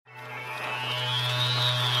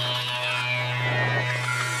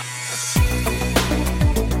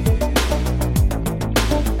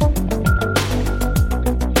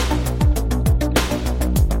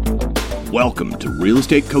Welcome to Real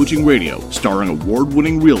Estate Coaching Radio, starring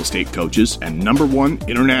award-winning real estate coaches and #1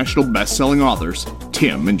 international best-selling authors,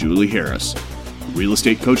 Tim and Julie Harris. Real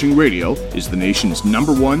Estate Coaching Radio is the nation's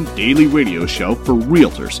 #1 daily radio show for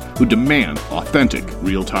realtors who demand authentic,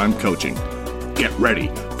 real-time coaching. Get ready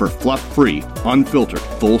for fluff-free, unfiltered,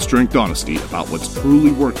 full-strength honesty about what's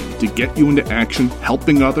truly working to get you into action,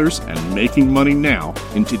 helping others, and making money now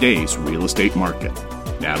in today's real estate market.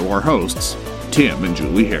 Now to our hosts, Tim and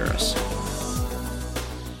Julie Harris.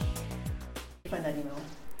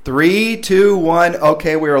 3, 2, 1.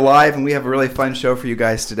 Okay, we are live, and we have a really fun show for you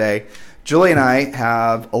guys today. Julie and I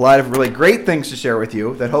have a lot of really great things to share with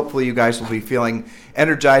you that hopefully you guys will be feeling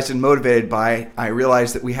energized and motivated by. I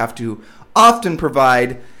realize that we have to often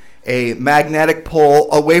provide a magnetic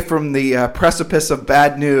pull away from the precipice of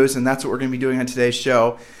bad news, and that's what we're going to be doing on today's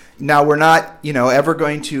show. Now, we're not, ever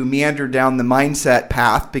going to meander down the mindset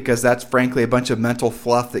path, because that's frankly a bunch of mental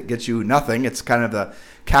fluff that gets you nothing. It's kind of the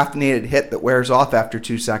caffeinated hit that wears off after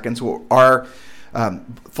 2 seconds. Our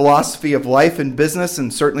philosophy of life and business,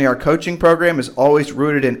 and certainly our coaching program, is always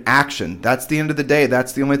rooted in action. That's the end of the day.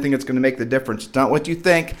 That's the only thing that's going to make the difference. It's not what you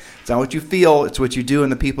think. It's not what you feel. It's what you do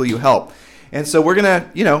and the people you help. And so we're going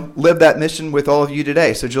to, live that mission with all of you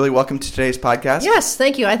today. So, Julie, welcome to today's podcast. Yes,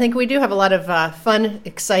 thank you. I think we do have a lot of fun,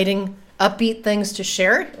 exciting, upbeat things to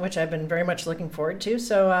share, which I've been very much looking forward to.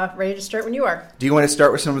 So ready to start when you are. Do you want to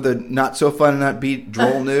start with some of the not so fun and upbeat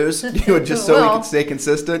droll news? Just so we can stay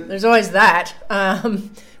consistent? There's always that.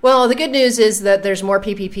 Well, the good news is that there's more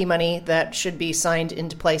PPP money that should be signed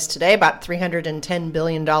into place today, about $310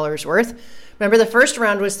 billion worth. Remember, the first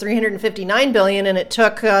round was $359 billion, and it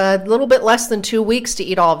took a little bit less than 2 weeks to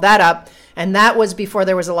eat all of that up, and that was before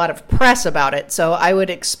there was a lot of press about it. So I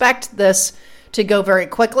would expect this to go very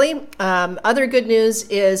quickly. Other good news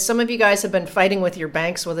is some of you guys have been fighting with your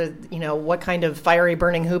banks whether, what kind of fiery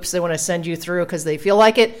burning hoops they want to send you through because they feel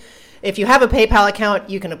like it. If you have a PayPal account,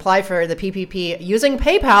 you can apply for the PPP using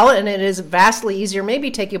PayPal, and it is vastly easier,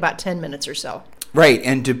 maybe take you about 10 minutes or so. Right,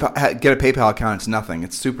 and to get a PayPal account, it's nothing.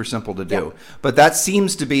 It's super simple to do. Yep. But that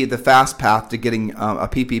seems to be the fast path to getting a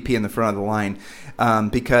PPP in the front of the line,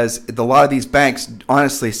 because a lot of these banks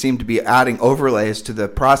honestly seem to be adding overlays to the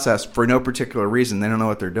process for no particular reason. They don't know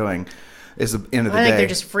what they're doing. Is the end of the day. I think they're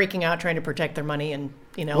just freaking out trying to protect their money, and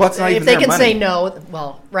well, it's not even if they their can money. Say no,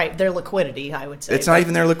 well, right, their liquidity, I would say. It's not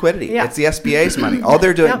even their liquidity. Yeah. It's the SBA's money. All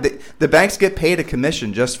they're doing, the banks get paid a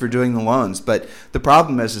commission just for doing the loans, but the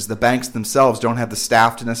problem is the banks themselves don't have the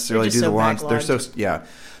staff to necessarily do the loans. They're so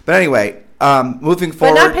But anyway, moving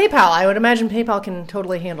forward. But not PayPal. I would imagine PayPal can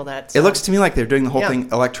totally handle that. So. It looks to me like they're doing the whole thing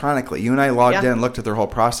electronically. You and I logged in and looked at their whole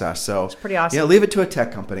process. So it's pretty awesome. Leave it to a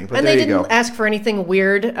tech company. But and there they you go. didn't ask for anything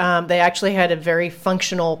weird. They actually had a very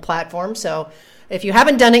functional platform. So if you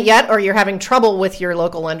haven't done it yet, or you're having trouble with your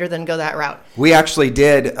local lender, then go that route. We actually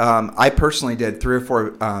did. I personally did 3 or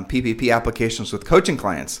 4 PPP applications with coaching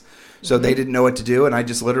clients. So they didn't know what to do, and I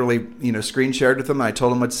just literally, screen shared with them. And I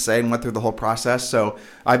told them what to say and went through the whole process. So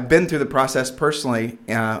I've been through the process personally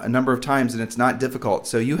a number of times, and it's not difficult.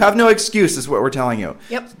 So you have no excuse, is what we're telling you.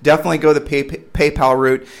 Yep. Definitely go the PayPal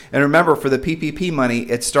route. And remember, for the PPP money,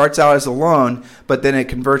 it starts out as a loan, but then it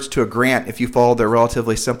converts to a grant if you follow their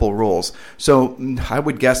relatively simple rules. So I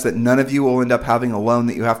would guess that none of you will end up having a loan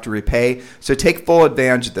that you have to repay. So take full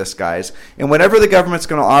advantage of this, guys. And whatever the government's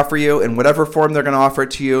going to offer you, in whatever form they're going to offer it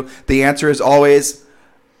to you, the answer is always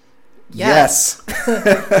yes.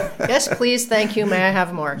 Yes, please. Thank you. May I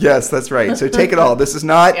have more? Yes, that's right. So take it all. This is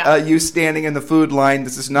not you standing in the food line.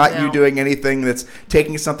 This is not you doing anything that's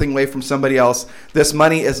taking something away from somebody else. This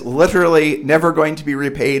money is literally never going to be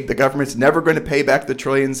repaid. The government's never going to pay back the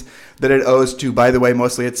trillions that it owes to, by the way,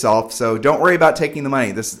 mostly itself. So don't worry about taking the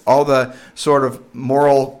money. This is all the sort of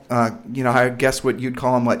moral, I guess what you'd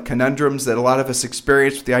call them, conundrums that a lot of us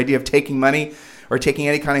experience with the idea of taking money or taking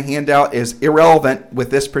any kind of handout is irrelevant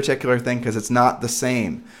with this particular thing, because it's not the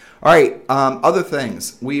same. All right, other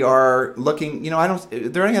things. We are looking, are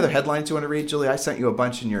there any other headlines you want to read, Julie? I sent you a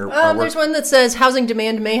bunch in your work. There's one that says housing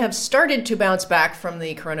demand may have started to bounce back from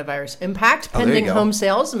the coronavirus impact. Pending home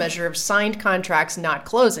sales, a measure of signed contracts not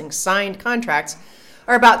closing. Signed contracts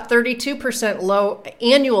are about 32% low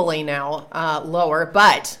annually now, lower,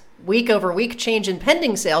 but week over week change in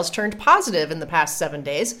pending sales turned positive in the past 7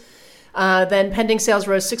 days. Then pending sales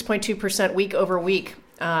rose 6.2% week over week,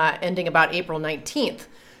 ending about April 19th.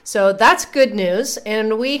 So that's good news.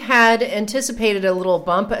 And we had anticipated a little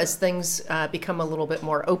bump as things become a little bit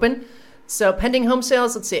more open. So pending home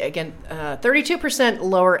sales, let's see, again, 32%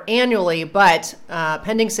 lower annually, but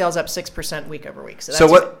pending sales up 6% week over week. So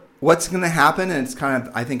that's what's going to happen, and it's kind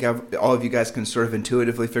of, I think all of you guys can sort of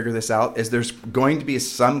intuitively figure this out, is there's going to be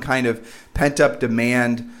some kind of pent-up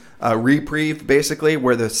demand reprieve, basically,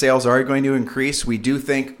 where the sales are going to increase. We do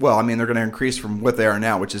think, well, I mean, they're going to increase from what they are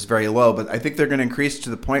now, which is very low, but I think they're going to increase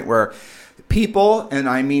to the point where people, and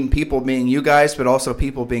I mean people being you guys, but also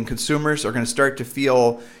people being consumers, are going to start to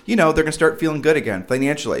feel, they're going to start feeling good again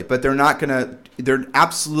financially, but they're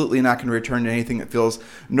absolutely not going to return to anything that feels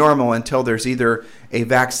normal until there's either a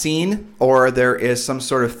vaccine or there is some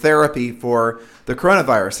sort of therapy for the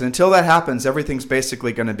coronavirus. And until that happens, everything's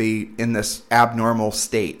basically going to be in this abnormal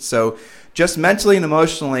state. So just mentally and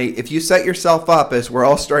emotionally, if you set yourself up, as we're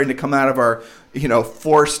all starting to come out of our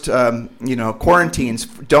forced, quarantines,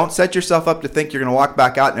 don't set yourself up to think you're going to walk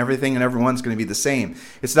back out and everything and everyone's going to be the same.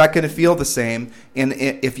 It's not going to feel the same. And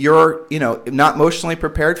if you're, not emotionally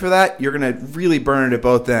prepared for that, you're going to really burn it at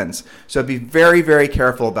both ends. So be very, very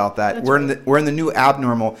careful about that. That's We're in the new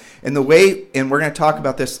abnormal. And we're going to talk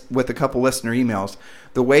about this with a couple listener emails.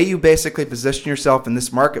 The way you basically position yourself in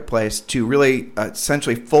this marketplace to really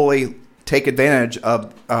essentially fully take advantage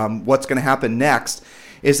of what's going to happen next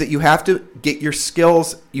is that you have to get your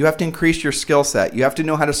skills, you have to increase your skill set. You have to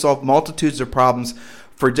know how to solve multitudes of problems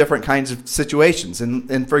for different kinds of situations.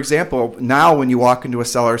 And for example, now when you walk into a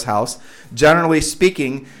seller's house, generally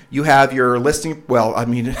speaking, you have your listing, well, I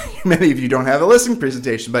mean, many of you don't have a listing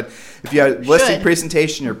presentation, but if you have a listing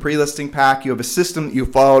presentation, your pre-listing pack, you have a system that you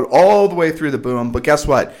followed all the way through the boom, but guess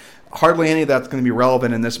what? Hardly any of that's going to be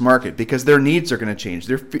relevant in this market because their needs are going to change.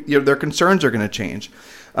 Their concerns are going to change.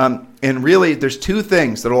 And really, there's two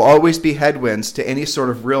things that will always be headwinds to any sort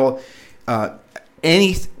of real,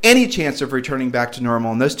 any chance of returning back to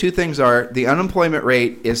normal. And those two things are the unemployment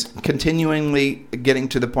rate is continually getting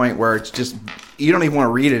to the point where it's just, you don't even want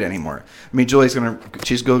to read it anymore. I mean,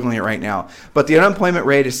 she's Googling it right now. But the unemployment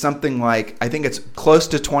rate is something like, I think it's close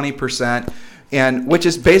to 20%. And which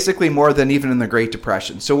is basically more than even in the Great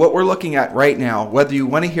Depression. So what we're looking at right now, whether you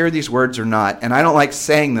want to hear these words or not, and I don't like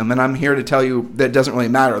saying them, and I'm here to tell you that it doesn't really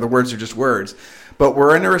matter. The words are just words. But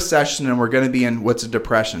we're in a recession and we're going to be in what's a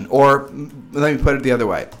depression. Or let me put it the other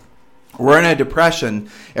way. We're in a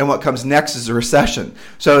depression, and what comes next is a recession.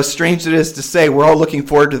 So as strange as it is to say, we're all looking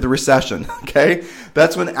forward to the recession, okay?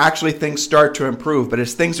 That's when actually things start to improve. But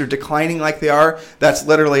as things are declining like they are, that's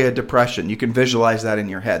literally a depression. You can visualize that in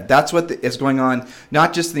your head. That's what is going on,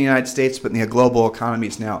 not just in the United States, but in the global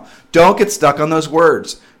economies now. Don't get stuck on those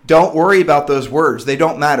words. Don't worry about those words. They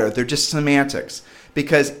don't matter. They're just semantics.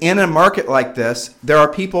 Because in a market like this, there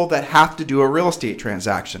are people that have to do a real estate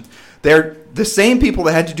transaction. They're the same people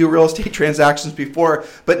that had to do real estate transactions before,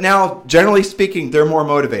 but now, generally speaking, they're more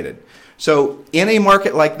motivated. So in a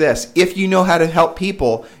market like this, if you know how to help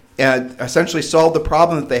people essentially solve the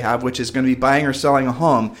problem that they have, which is going to be buying or selling a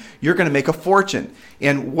home, you're going to make a fortune.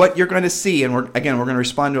 And what you're going to see, and we're going to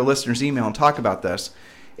respond to a listener's email and talk about this,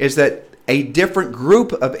 is that a different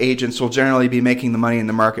group of agents will generally be making the money in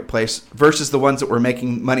the marketplace versus the ones that were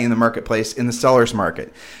making money in the marketplace in the seller's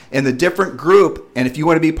market. And the different group, and if you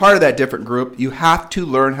want to be part of that different group, you have to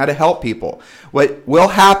learn how to help people. What will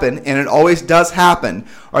happen, and it always does happen,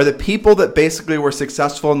 are the people that basically were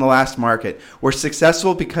successful in the last market were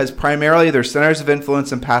successful because primarily they're centers of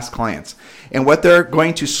influence and past clients. And what they're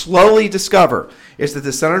going to slowly discover is that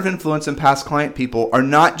the center of influence and past client people are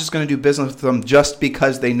not just going to do business with them just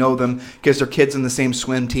because they know them, because their kids in the same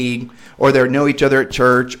swim team, or they know each other at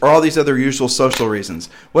church, or all these other usual social reasons.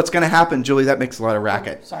 What's going to happen, Julie, that makes a lot of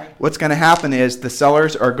racket. Sorry. What's going to happen is the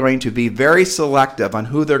sellers are going to be very selective on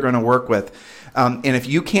who they're going to work with. And if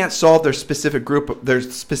you can't solve their specific group, their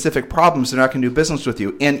specific problems, they're not going to do business with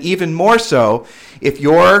you. And even more so, if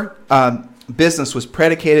your business was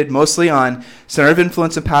predicated mostly on center of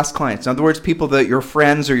influence and past clients, in other words, people that you're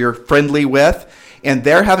friends or you're friendly with, and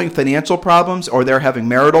they're having financial problems or they're having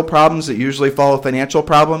marital problems that usually follow financial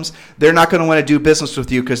problems, they're not going to want to do business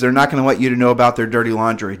with you because they're not going to want you to know about their dirty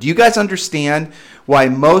laundry. Do you guys understand why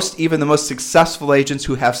even the most successful agents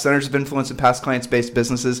who have centers of influence and past clients-based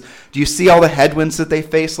businesses, do you see all the headwinds that they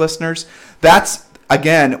face, listeners? That's,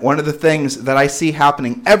 again, one of the things that I see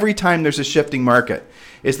happening every time there's a shifting market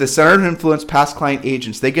is the center of influence past client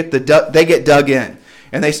agents. They get dug in.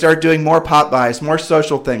 And they start doing more pop buys, more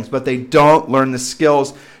social things, but they don't learn the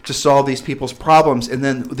skills to solve these people's problems. And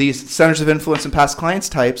then these centers of influence and past clients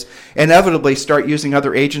types inevitably start using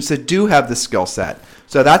other agents that do have the skill set.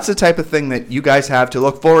 So that's the type of thing that you guys have to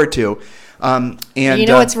look forward to. And you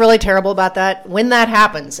know what's really terrible about that? When that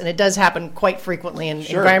happens, and it does happen quite frequently in an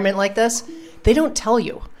environment like this, they don't tell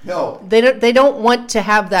you. No. They don't want to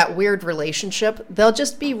have that weird relationship. They'll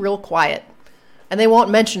just be real quiet. and they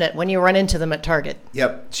won't mention it when you run into them at Target.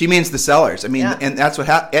 Yep. She means the sellers. I mean, and that's what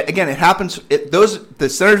again, it happens. The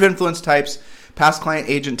center of influence types, past client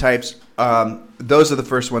agent types, those are the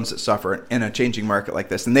first ones that suffer in a changing market like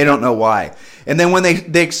this, and they don't know why. And then when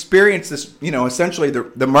they experience this, essentially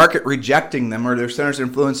the market rejecting them, or their centers of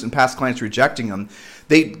influence and past clients rejecting them,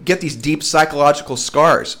 they get these deep psychological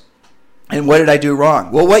scars. And what did I do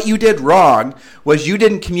wrong? Well, what you did wrong was you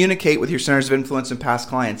didn't communicate with your centers of influence and past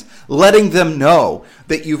clients, letting them know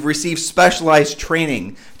that you've received specialized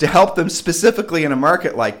training to help them specifically in a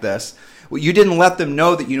market like this. You didn't let them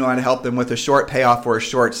know that you know how to help them with a short payoff or a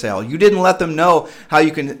short sale. You didn't let them know how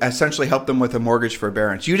you can essentially help them with a mortgage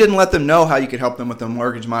forbearance. You didn't let them know how you could help them with a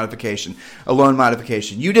mortgage modification, a loan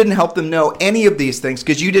modification. You didn't help them know any of these things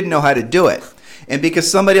because you didn't know how to do it. And because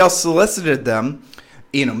somebody else solicited them,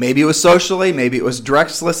 maybe it was socially, maybe it was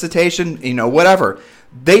direct solicitation, whatever.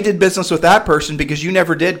 They did business with that person because you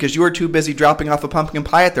never did, because you were too busy dropping off a pumpkin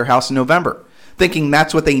pie at their house in November, thinking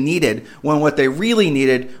that's what they needed, when what they really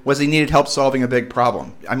needed was they needed help solving a big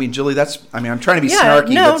problem. I mean, Julie, I'm trying to be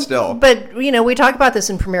snarky, but still. But, we talk about this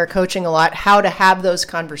in Premier Coaching a lot, how to have those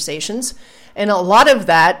conversations. And a lot of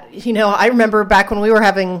that, I remember back when we were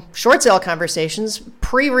having short sale conversations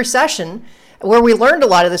pre-recession, where we learned a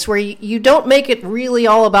lot of this, where you don't make it really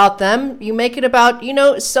all about them. You make it about,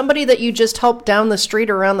 somebody that you just helped down the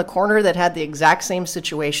street or around the corner that had the exact same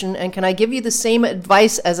situation. And can I give you the same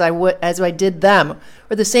advice as I did them,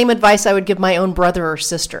 or the same advice I would give my own brother or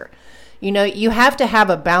sister? You have to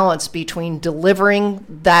have a balance between delivering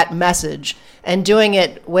that message and doing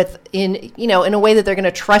it in a way that they're going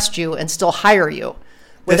to trust you and still hire you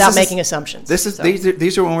without making assumptions.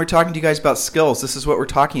 These are when we're talking to you guys about skills. This is what we're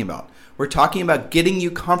talking about. We're talking about getting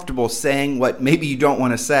you comfortable saying what maybe you don't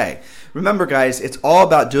want to say. Remember, guys, it's all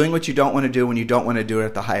about doing what you don't want to do when you don't want to do it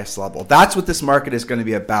at the highest level. That's what this market is going to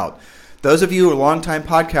be about. Those of you who are longtime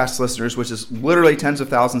podcast listeners, which is literally tens of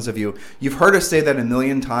thousands of you, you've heard us say that a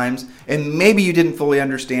million times, and maybe you didn't fully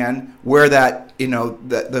understand where that,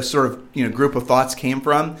 the sort of, group of thoughts came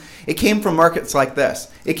from. It came from markets like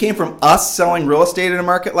this. It came from us selling real estate in a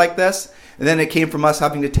market like this. And then it came from us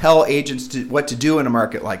having to tell agents what to do in a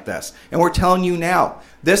market like this. And we're telling you now,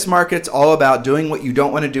 this market's all about doing what you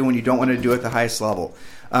don't want to do when you don't want to do at the highest level.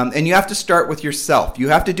 And you have to start with yourself. You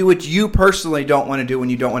have to do what you personally don't want to do when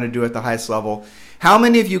you don't want to do at the highest level. How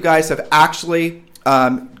many of you guys have actually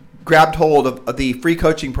grabbed hold of the free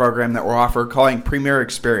coaching program that we're offering, calling Premier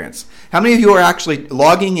Experience? How many of you are actually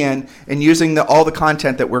logging in and using all the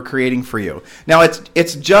content that we're creating for you? Now,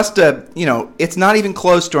 it's just it's not even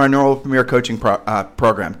close to our normal Premier Coaching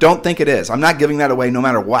program. Don't think it is. I'm not giving that away no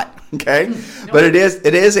matter what, okay? No. But it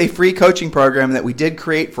is a free coaching program that we did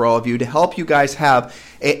create for all of you to help you guys have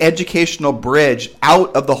an educational bridge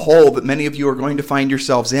out of the hole that many of you are going to find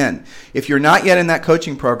yourselves in. If you're not yet in that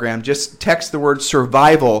coaching program, just text the word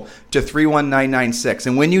survival to 31996.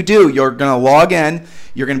 And when you do, you're going to log in.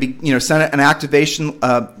 You're going to be, send an activation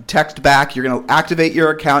text back. You're going to activate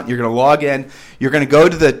your account. You're going to log in. You're going to go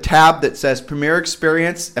to the tab that says Premier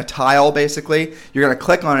Experience, a tile basically. You're going to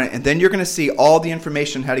click on it, and then you're going to see all the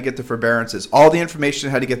information how to get the forbearances, all the information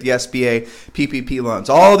how to get the SBA PPP loans,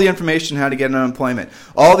 all the information how to get unemployment,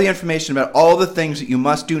 all the information about all the things that you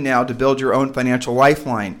must do now to build your own financial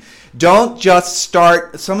lifeline. Don't just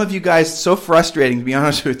start. Some of you guys, so frustrating, to be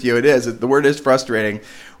honest with you, it is. The word is frustrating,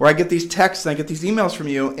 where I get these texts and I get these emails from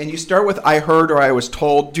you, and you start with I heard or I was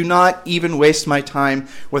told. Do not even waste my time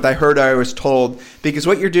with I heard or I was told, because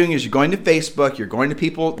what you're doing is you're going to Facebook, you're going to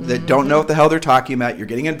people that don't know what the hell they're talking about, you're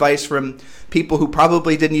getting advice from people who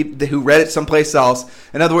probably who read it someplace else.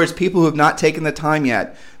 In other words, people who have not taken the time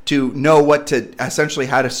yet to know essentially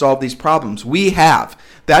how to solve these problems. We have.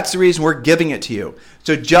 That's the reason we're giving it to you.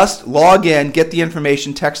 So just log in, get the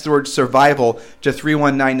information, text the word survival to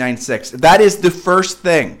 31996. That is the first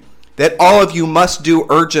thing that all of you must do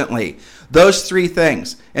urgently. Those three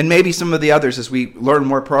things, and maybe some of the others as we learn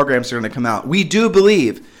more programs are going to come out. We do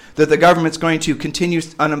believe that the government's going to continue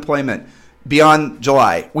unemployment beyond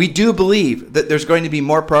July. We do believe that there's going to be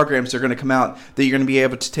more programs that are going to come out that you're going to be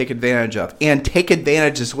able to take advantage of. And take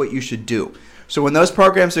advantage is what you should do. So when those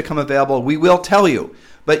programs become available, we will tell you.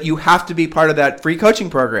 But you have to be part of that free coaching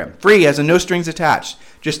program. Free, as in no strings attached.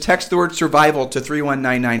 Just text the word survival to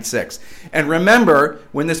 31996. And remember,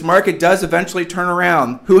 when this market does eventually turn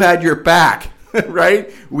around, who had your back?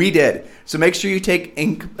 Right? We did. So make sure you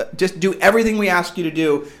just do everything we ask you to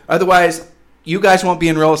do. Otherwise, you guys won't be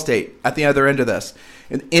in real estate at the other end of this.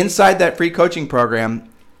 And inside that free coaching program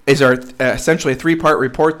is our essentially a 3-part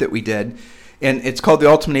report that we did. And it's called the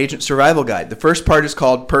Ultimate Agent Survival Guide. The first part is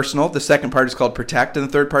called Personal. The second part is called Protect. And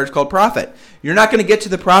the third part is called Profit. You're not going to get to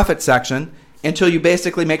the Profit section until you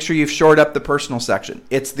basically make sure you've shored up the personal section.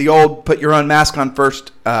 It's the old put your own mask on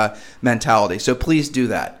first mentality. So please do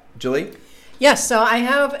that. Julie? Yes, so I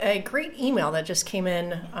have a great email that just came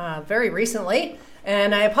in very recently,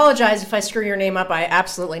 and I apologize if I screw your name up. I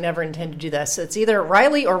absolutely never intend to do this. It's either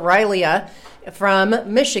Riley or Rylia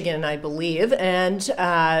from Michigan, I believe, and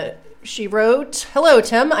she wrote, "Hello,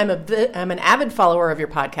 Tim. I'm an avid follower of your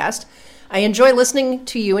podcast. I enjoy listening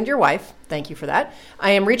to you and your wife. Thank you for that.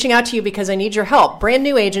 I am reaching out to you because I need your help. Brand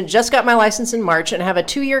new agent, just got my license in March and have a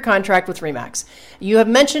 2-year contract with RE/MAX. You have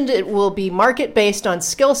mentioned it will be market based on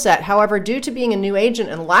skill set. However, due to being a new agent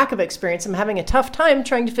and lack of experience, I'm having a tough time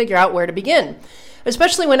trying to figure out where to begin,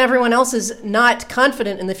 especially when everyone else is not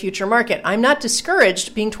confident in the future market. I'm not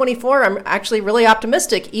discouraged. Being 24, I'm actually really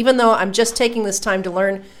optimistic, even though I'm just taking this time to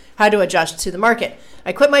learn how to adjust to the market.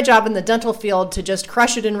 I quit my job in the dental field to just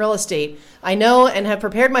crush it in real estate. I know and have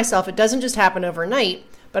prepared myself. It doesn't just happen overnight,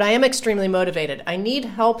 but I am extremely motivated. I need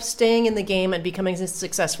help staying in the game and becoming a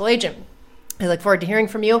successful agent. I look forward to hearing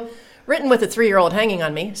from you. Written with a 3-year-old hanging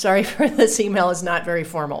on me. Sorry for this email is not very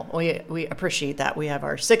formal. We appreciate that. We have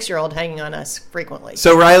our 6-year-old hanging on us frequently.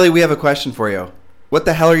 So Riley, we have a question for you. What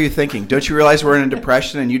the hell are you thinking? Don't you realize we're in a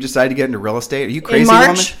depression and you decided to get into real estate? Are you crazy,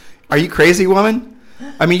 woman? Are you crazy, woman?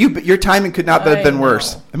 I mean, your timing could not have been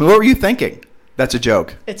worse. I mean, what were you thinking? That's a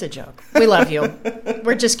joke. It's a joke. We love you.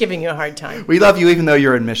 We're just giving you a hard time. We love you even though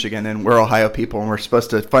you're in Michigan and we're Ohio people and we're supposed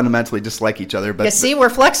to fundamentally dislike each other. But you see, we're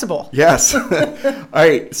flexible. Yes. All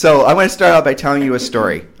right. So I want to start out by telling you a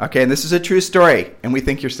story. Okay. And this is a true story. And we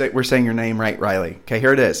think we're saying your name right, Riley. Okay.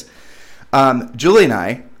 Here it is. Julie and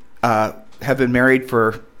I have been married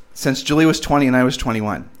since Julie was 20 and I was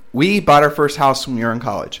 21. We bought our first house when we were in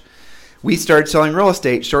college. We started selling real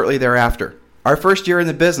estate shortly thereafter. Our first year in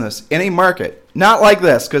the business, in a market, not like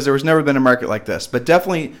this, because there was never been a market like this, but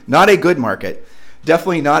definitely not a good market,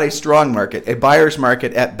 definitely not a strong market, a buyer's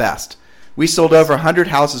market at best. We sold over 100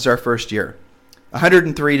 houses our first year,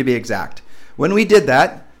 103 to be exact. When we did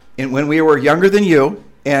that, and when we were younger than you,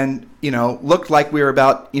 and looked like we were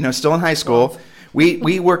about still in high school,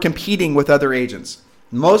 we were competing with other agents.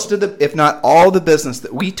 Most of the, if not all the business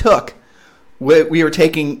that we took, we were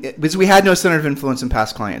taking, because we had no center of influence in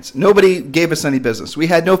past clients. Nobody gave us any business. We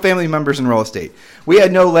had no family members in real estate. We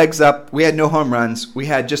had no legs up. We had no home runs. We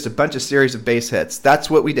had just a bunch of series of base hits.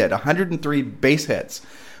 That's what we did, 103 base hits,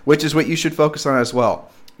 which is what you should focus on as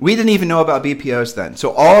well. We didn't even know about BPOs then.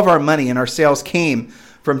 So all of our money and our sales came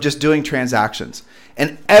from just doing transactions.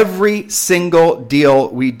 And every single deal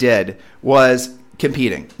we did was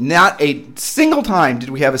competing. Not a single time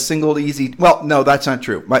did we have a single easy. Well, no, that's not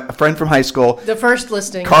true. A friend from high school, the first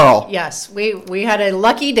listing, Carl. Yes, we had a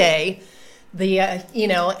lucky day.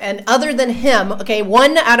 And other than him,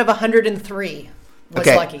 1 out of 103 was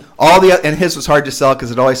lucky. And his was hard to sell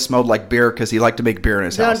because it always smelled like beer because he liked to make beer in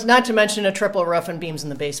his house. Not to mention a triple roof and beams in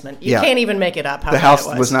the basement. You can't even make it up. How the house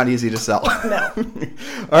was not easy to sell. No.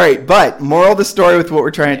 All right, but moral of the story with what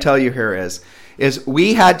we're trying to tell you here is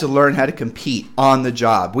we had to learn how to compete on the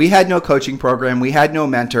job. We had no coaching program. We had no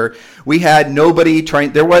mentor. We had nobody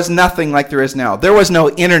trying. There was nothing like there is now. There was no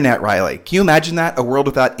internet, Riley. Can you imagine that? A world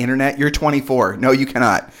without internet? You're 24. No, you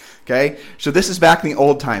cannot. Okay? So this is back in the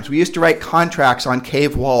old times. We used to write contracts on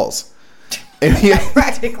cave walls.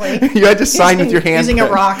 Practically. You had to sign with your hands. Using a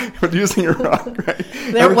rock. Using a rock, right.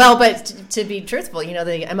 But to be truthful,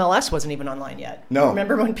 the MLS wasn't even online yet. No.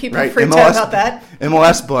 Remember when people freaked out about that?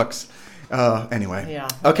 MLS books. Anyway. Yeah.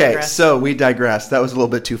 Okay, so we digress. That was a little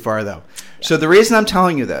bit too far, though. Yeah. So the reason I'm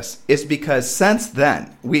telling you this is because since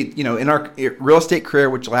then, we, in our real estate career,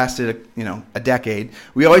 which lasted, a decade,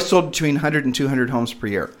 we always sold between 100 and 200 homes per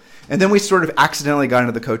year. And then we sort of accidentally got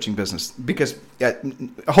into the coaching business because a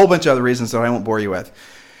whole bunch of other reasons that I won't bore you with.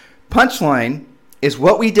 Punchline is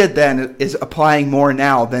what we did then is applying more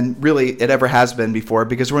now than really it ever has been before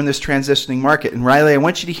because we're in this transitioning market. And Riley, I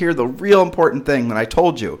want you to hear the real important thing that I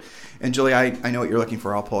told you. And Julie, I know what you're looking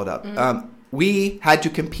for. I'll pull it up. Mm-hmm. We had to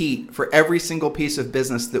compete for every single piece of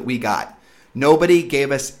business that we got. Nobody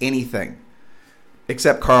gave us anything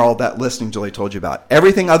except Carl, that listing Julie told you about.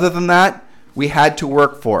 Everything other than that, we had to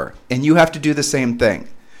work for. And you have to do the same thing.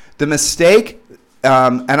 The mistake,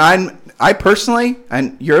 I personally,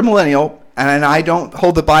 and you're a millennial, and I don't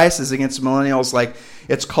hold the biases against millennials like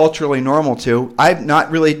it's culturally normal to. I've not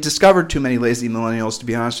really discovered too many lazy millennials, to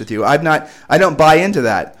be honest with you. I don't buy into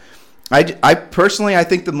that. I personally, I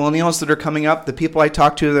think the millennials that are coming up, the people I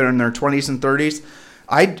talk to that are in their 20s and 30s,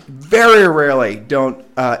 I very rarely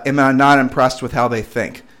am not impressed with how they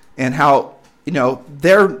think and how,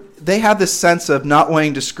 they have this sense of not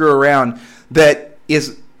wanting to screw around that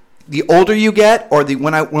is the older you get or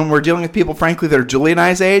when we're dealing with people, frankly, that are Julie and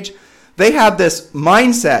I's age, they have this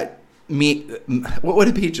mindset, what would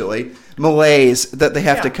it be, Julie? Malaise that they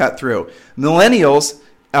have to cut through. Millennials,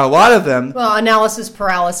 a lot of them. Well, analysis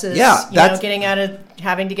paralysis. Yeah,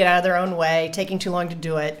 having to get out of their own way, taking too long to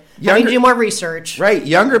do it, having to do more research. Right,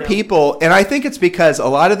 younger people, and I think it's because a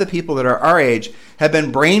lot of the people that are our age have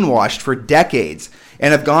been brainwashed for decades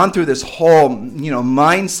and have gone through this whole,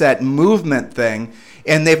 mindset movement thing,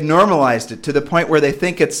 and they've normalized it to the point where they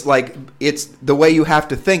think it's the way you have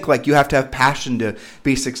to think, like you have to have passion to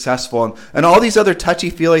be successful, and all these other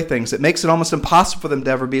touchy-feely things. It makes it almost impossible for them to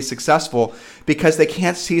ever be successful because they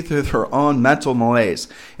can't see through their own mental malaise.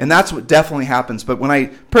 And that's what definitely happens. But when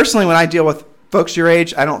I deal with folks your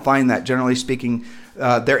age, I don't find that, generally speaking,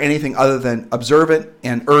 they're anything other than observant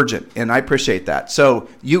and urgent, and I appreciate that. So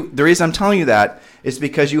the reason I'm telling you that is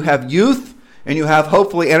because you have youth, and you have,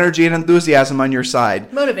 hopefully, energy and enthusiasm on your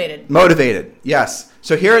side. Motivated, yes.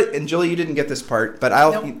 So here, and Julie, you didn't get this part, but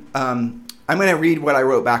I'm going to read what I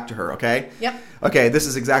wrote back to her, okay? Yep. Okay, this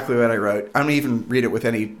is exactly what I wrote. I'm going to even read it with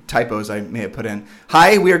any typos I may have put in.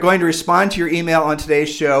 Hi, we are going to respond to your email on today's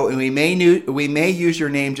show, and we may use your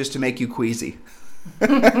name just to make you queasy.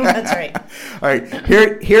 That's right. All right.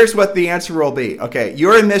 Here's what the answer will be. Okay.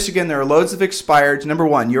 You're in Michigan. There are loads of expireds. Number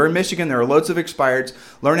one, you're in Michigan. There are loads of expireds.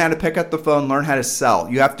 Learn how to pick up the phone. Learn how to sell.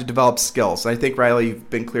 You have to develop skills. I think, Riley,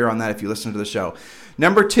 you've been clear on that if you listen to the show.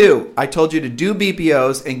 Number two, I told you to do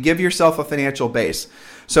BPOs and give yourself a financial base.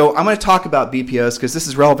 So I'm going to talk about BPOs because this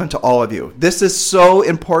is relevant to all of you. This is so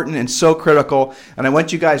important and so critical, and I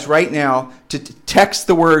want you guys right now to text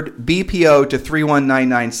the word BPO to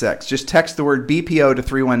 31996. Just text the word BPO to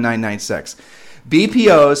 31996.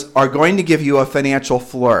 BPOs are going to give you a financial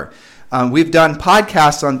floor. We've done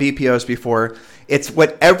podcasts on BPOs before. It's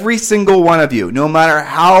what every single one of you, no matter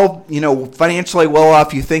how financially well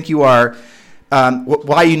off you think you are,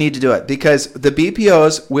 why you need to do it. Because the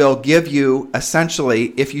BPOs will give you,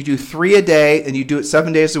 essentially, if you do 3 a day and you do it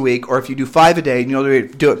 7 days a week, or if you do 5 a day and you'll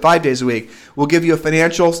do it 5 days a week, will give you a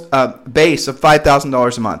financial base of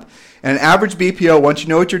 $5,000 a month. And an average BPO, once you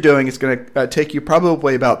know what you're doing, it's going to take you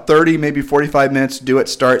probably about 30, maybe 45 minutes to do it,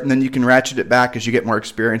 start, and then you can ratchet it back as you get more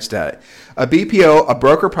experienced at it. A BPO, a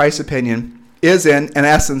broker price opinion, is in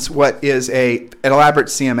essence what is an elaborate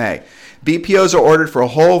CMA. BPOs are ordered for a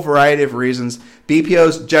whole variety of reasons.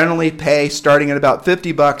 BPOs generally pay starting at about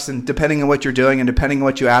 $50, and depending on what you're doing and depending on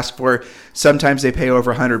what you ask for, sometimes they pay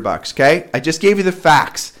over $100, okay? I just gave you the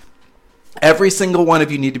facts. Every single one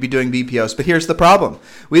of you need to be doing BPOs, but here's the problem.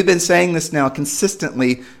 We've been saying this now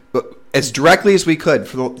consistently, as directly as we could,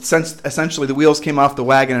 since essentially the wheels came off the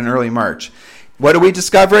wagon in early March. What are we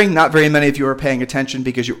discovering? Not very many of you are paying attention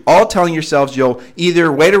because you're all telling yourselves you'll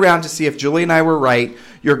either wait around to see if Julie and I were right,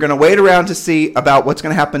 you're going to wait around to see about what's going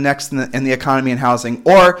to happen next in the economy and housing,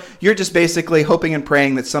 or you're just basically hoping and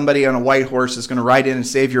praying that somebody on a white horse is going to ride in and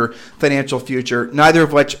save your financial future, neither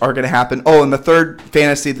of which are going to happen. Oh, and the third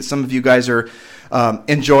fantasy that some of you guys are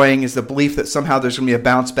enjoying is the belief that somehow there's going to be a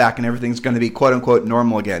bounce back and everything's going to be quote-unquote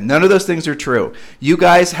normal again. None of those things are true. You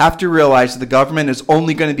guys have to realize that the government is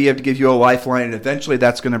only going to be able to give you a lifeline, and eventually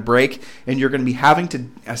that's going to break, and you're going to be having to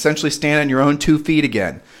essentially stand on your own 2 feet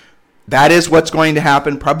again. That is what's going to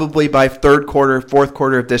happen probably by third quarter, fourth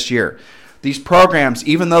quarter of this year. These programs,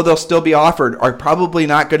 even though they'll still be offered, are probably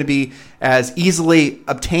not going to be as easily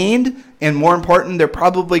obtained, and more important, they're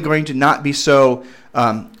probably going to not be so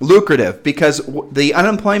lucrative, because the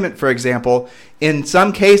unemployment, for example, in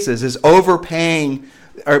some cases is overpaying,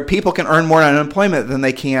 or people can earn more on unemployment than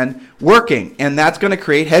they can working, and that's going to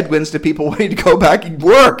create headwinds to people wanting to go back and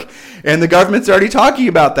work. And the government's already talking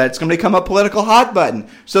about that. It's going to become a political hot button.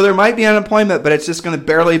 So there might be unemployment, but it's just going to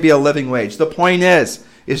barely be a living wage. The point is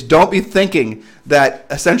don't be thinking that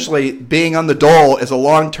essentially being on the dole is a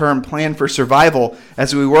long-term plan for survival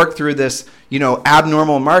as we work through this,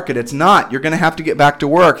 abnormal market. It's not. You're going to have to get back to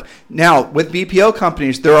work. Now, with BPO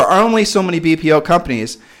companies, there are only so many BPO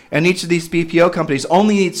companies, and each of these BPO companies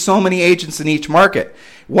only needs so many agents in each market.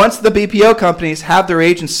 Once the BPO companies have their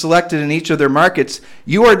agents selected in each of their markets,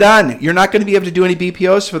 you are done. You're not going to be able to do any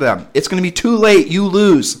BPOs for them. It's going to be too late. You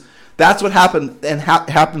lose. That's what happened and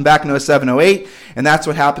happened back in 07, 08, and that's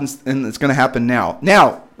what happens, and it's going to happen now.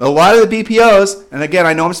 Now, a lot of the BPOs, and again,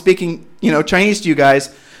 I know I'm speaking, Chinese to you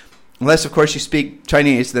guys, unless, of course, you speak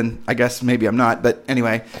Chinese, then I guess maybe I'm not. But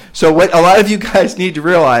anyway, so what a lot of you guys need to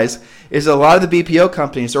realize is a lot of the BPO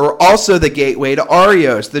companies are also the gateway to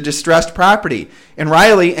REOs, the distressed property. And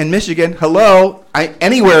Riley, in Michigan,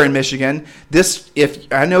 anywhere in Michigan,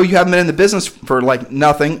 if I know you haven't been in the business for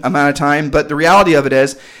nothing amount of time, but the reality of it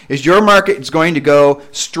is your market is going to go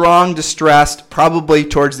strong distressed probably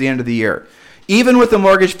towards the end of the year. Even with the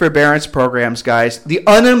mortgage forbearance programs, guys, the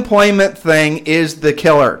unemployment thing is the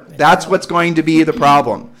killer. That's what's going to be the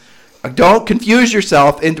problem. Don't confuse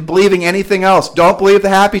yourself into believing anything else. Don't believe the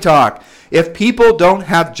happy talk. If people don't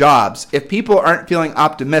have jobs, if people aren't feeling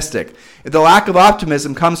optimistic, if the lack of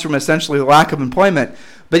optimism comes from essentially the lack of employment,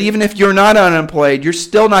 but even if you're not unemployed, you're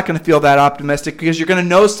still not going to feel that optimistic because you're going to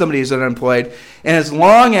know somebody who's unemployed. And as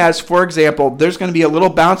long as, for example, there's going to be a little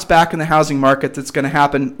bounce back in the housing market that's going to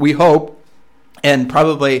happen, we hope, in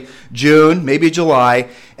probably June, maybe July,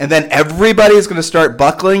 and then everybody's going to start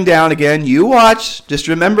buckling down again. You watch. Just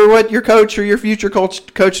remember what your coach or your future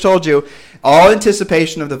coach told you. All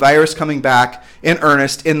anticipation of the virus coming back in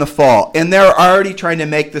earnest in the fall. And they're already trying to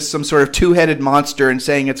make this some sort of two-headed monster and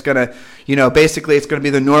saying it's going to, basically it's going to be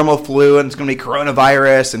the normal flu and it's going to be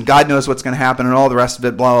coronavirus and God knows what's going to happen and all the rest of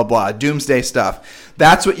it, blah, blah, blah, doomsday stuff.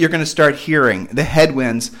 That's what you're going to start hearing, the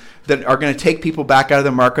headwinds that are going to take people back out of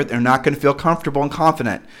the market. They're not going to feel comfortable and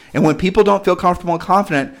confident. And when people don't feel comfortable and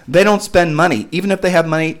confident, they don't spend money, even if they have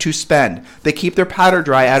money to spend. They keep their powder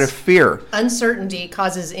dry out of fear. Uncertainty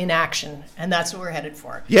causes inaction, and that's what we're headed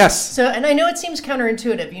for. Yes. So, and I know it seems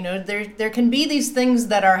counterintuitive. There can be these things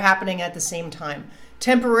that are happening at the same time.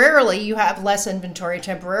 Temporarily, you have less inventory.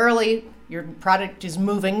 Temporarily, your product is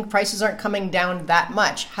moving. Prices aren't coming down that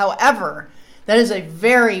much. However, that is a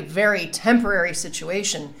very, very temporary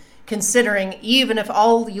situation, considering even if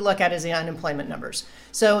all you look at is the unemployment numbers.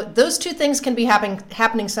 So those two things can be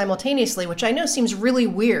happening simultaneously, which I know seems really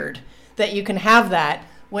weird that you can have that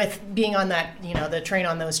with being on that, the train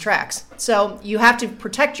on those tracks. So you have to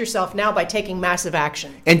protect yourself now by taking massive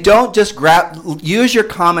action. And don't just use your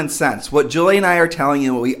common sense. What Julie and I are telling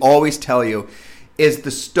you, what we always tell you, is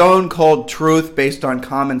the stone cold truth based on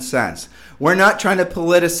common sense. We're not trying to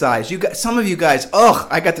politicize. Some of you guys,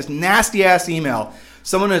 I got this nasty ass email.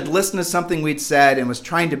 Someone had listened to something we'd said and was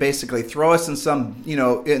trying to basically throw us in some,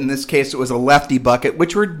 in this case it was a lefty bucket,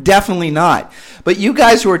 which we're definitely not. But you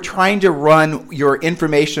guys who are trying to run your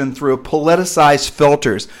information through politicized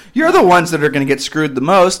filters, you're the ones that are going to get screwed the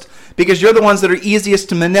most because you're the ones that are easiest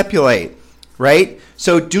to manipulate. Right?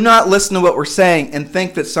 So do not listen to what we're saying and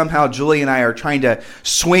think that somehow Julie and I are trying to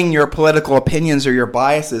swing your political opinions or your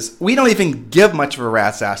biases. We don't even give much of a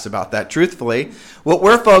rat's ass about that, truthfully. What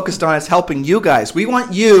we're focused on is helping you guys. We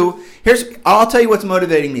want you. I'll tell you what's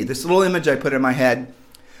motivating me. This little image I put in my head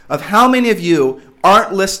of how many of you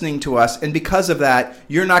aren't listening to us, and because of that,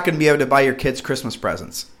 you're not going to be able to buy your kids Christmas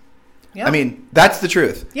presents. Yep. I mean, that's the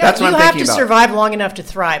truth. Yeah, that's what I'm thinking about. You have to survive long enough to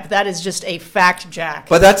thrive. That is just a fact, Jack.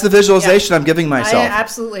 But that's the visualization I'm giving myself. I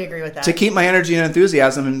absolutely agree with that. To keep my energy and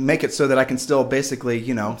enthusiasm and make it so that I can still basically,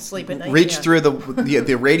 sleep at night, reach through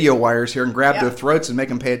the radio wires here and grab their throats and make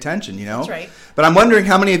them pay attention, That's right. But I'm wondering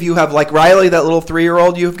how many of you have, like Riley, that little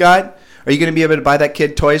 3-year-old you've got? Are you going to be able to buy that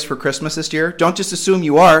kid toys for Christmas this year? Don't just assume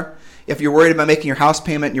you are. If you're worried about making your house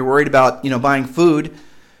payment and you're worried about, buying food,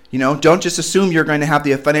 don't just assume you're going to have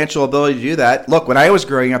the financial ability to do that. Look, when I was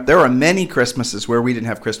growing up, there were many Christmases where we didn't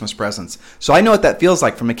have Christmas presents. So I know what that feels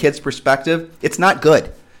like from a kid's perspective. It's not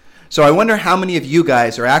good. So I wonder how many of you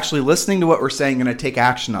guys are actually listening to what we're saying and going to take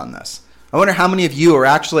action on this. I wonder how many of you are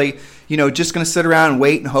actually, just going to sit around and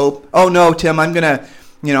wait and hope. Oh no, Tim, I'm going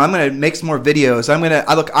to make some more videos. I'm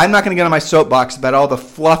not going to get on my soapbox about all the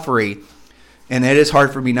fluffery, and it is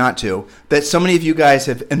hard for me not to, that so many of you guys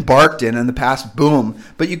have embarked in the past boom.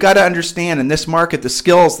 But you got to understand in this market the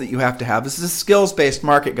skills that you have to have. This is a skills-based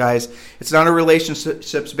market, guys. It's not a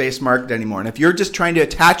relationships-based market anymore. And if you're just trying to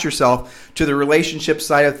attach yourself to the relationship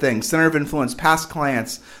side of things, center of influence, past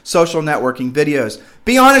clients, social networking, videos,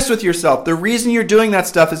 be honest with yourself. The reason you're doing that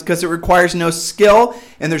stuff is because it requires no skill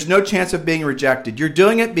and there's no chance of being rejected. You're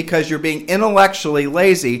doing it because you're being intellectually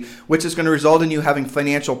lazy, which is going to result in you having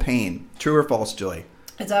financial pain. True or false, Julie?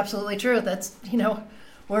 It's absolutely true. That's,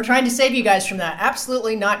 we're trying to save you guys from that.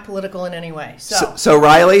 Absolutely not political in any way. So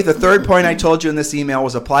Riley, the third point I told you in this email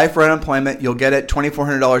was apply for unemployment. You'll get it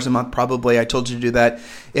 $2,400 a month probably. I told you to do that.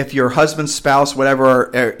 If your husband's spouse, whatever,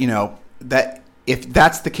 that if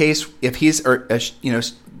that's the case, if he's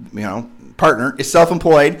partner is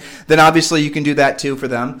self-employed, then obviously you can do that too for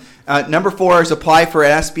them. Number 4 is apply for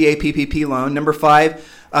an SBA PPP loan. Number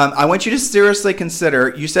 5, I want you to seriously consider,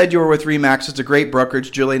 you said you were with RE/MAX. It's a great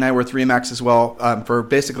brokerage. Julie and I were with RE/MAX as well for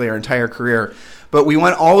basically our entire career. But we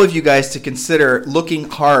want all of you guys to consider looking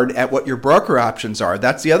hard at what your broker options are.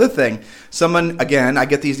 That's the other thing. Someone, again, I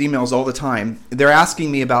get these emails all the time. They're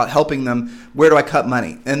asking me about helping them. Where do I cut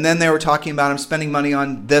money? And then they were talking about I'm spending money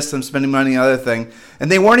on this, I'm spending money on the other thing.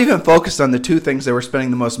 And they weren't even focused on the two things they were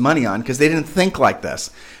spending the most money on because they didn't think like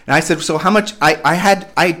this. And I said, so how much?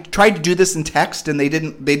 I tried to do this in text and they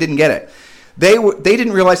didn't get it. They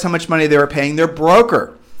didn't realize how much money they were paying their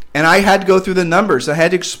broker. And I had to go through the numbers. I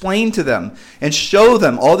had to explain to them and show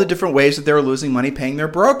them all the different ways that they were losing money paying their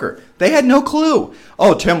broker. They had no clue.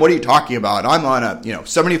 Oh, Tim, what are you talking about? I'm on a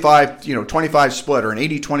 75-25 split or an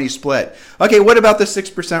 80-20 split. Okay, what about the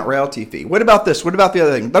 6% royalty fee? What about this? What about the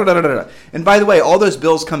other thing? Da, da, da, da, da. And by the way, all those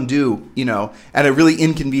bills come due, at a really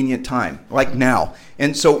inconvenient time, like now.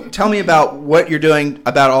 And so tell me about what you're doing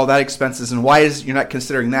about all that expenses and why you're not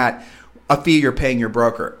considering that a fee you're paying your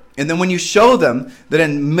broker. And then when you show them that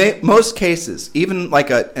in most cases, even like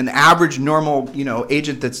an average normal,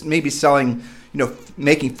 agent that's maybe selling,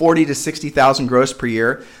 making 40 to 60,000 gross per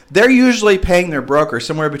year, they're usually paying their broker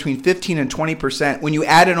somewhere between 15 and 20% when you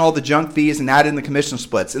add in all the junk fees and add in the commission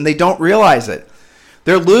splits, and they don't realize it.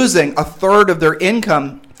 They're losing a third of their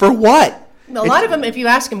income for what? A lot of them, if you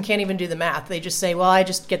ask them, can't even do the math. They just say, well, I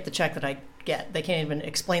just get the check that I get. They can't even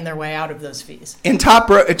explain their way out of those fees. And top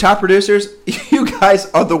producers, you guys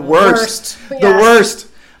are the worst. The Yes. worst.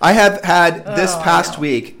 I have had this past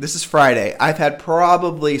week, this is Friday, I've had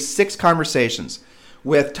probably 6 conversations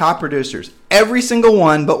with top producers. Every single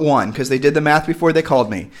one but one, because they did the math before they called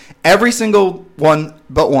me. Every single one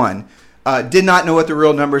but one did not know what the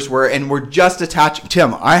real numbers were and were just attaching.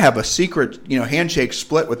 Tim, I have a secret, handshake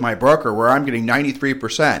split with my broker where I'm getting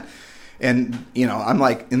 93%. And, I'm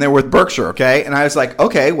like, and they're with Berkshire, okay? And I was like,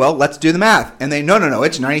 okay, well, let's do the math. And they, no,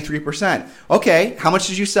 it's 93%. Okay, how much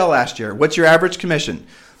did you sell last year? What's your average commission?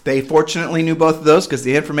 They fortunately knew both of those because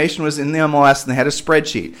the information was in the MLS and they had a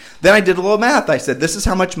spreadsheet. Then I did a little math. I said, this is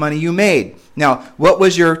how much money you made. Now, what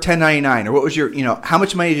was your 1099 or what was your, how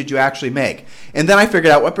much money did you actually make? And then I figured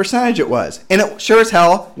out what percentage it was. And it sure as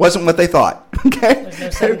hell wasn't what they thought. Okay?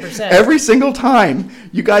 There's no 7%. Every single time,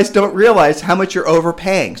 you guys don't realize how much you're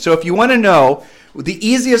overpaying. So if you want to know the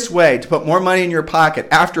easiest way to put more money in your pocket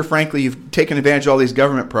after, frankly, you've taken advantage of all these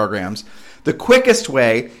government programs, the quickest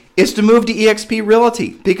way is to move to eXp Realty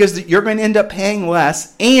because you're going to end up paying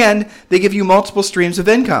less and they give you multiple streams of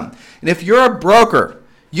income. And if you're a broker,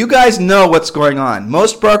 you guys know what's going on.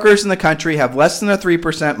 Most brokers in the country have less than a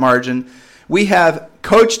 3% margin. We have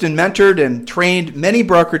coached and mentored and trained many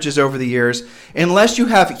brokerages over the years. Unless you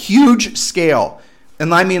have huge scale,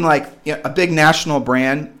 and I mean like a big national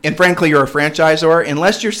brand, and frankly, you're a franchisor,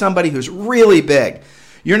 unless you're somebody who's really big,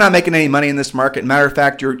 you're not making any money in this market. Matter of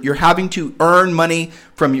fact, you're having to earn money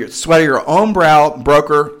from your sweat of your own brow,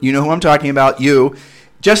 broker. You know who I'm talking about, you,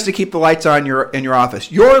 just to keep the lights on in your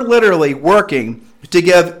office. You're literally working to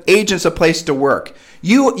give agents a place to work.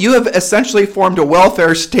 You have essentially formed a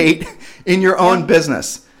welfare state in your own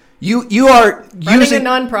business. You are running a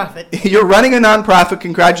nonprofit. You're running a nonprofit.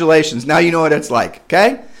 Congratulations. Now you know what it's like.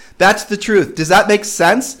 Okay, that's the truth. Does that make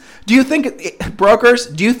sense? Do you think, brokers,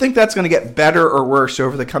 that's going to get better or worse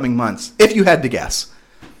over the coming months, if you had to guess?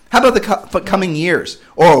 How about the coming years?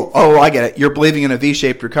 Oh, I get it. You're believing in a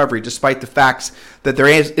V-shaped recovery despite the facts that there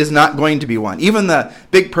is not going to be one. Even the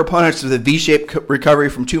big proponents of the V-shaped recovery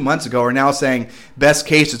from 2 months ago are now saying, best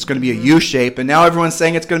case, it's going to be a U-shape, and now everyone's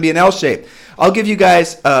saying it's going to be an L-shape. I'll give you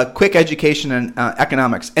guys a quick education in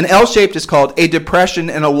economics. An L-shaped is called a depression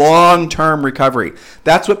and a long-term recovery.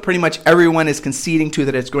 That's what pretty much everyone is conceding to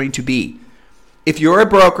that it's going to be. If you're a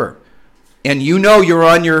broker, and you know you're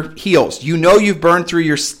on your heels, you know you've burned through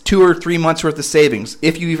your 2 or 3 months worth of savings,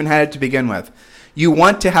 if you even had it to begin with, you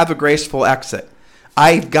want to have a graceful exit.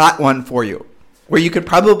 I've got one for you, where you could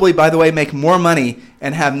probably, by the way, make more money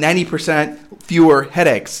and have 90% fewer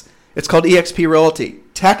headaches. It's called eXp Realty.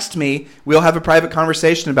 Text me. We'll have a private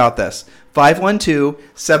conversation about this.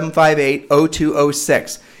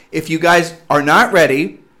 512-758-0206. If you guys are not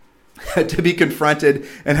ready to be confronted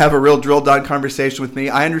and have a real drilled down conversation with me,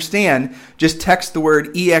 I understand. Just text the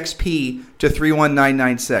word EXP to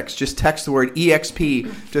 31996. Just text the word EXP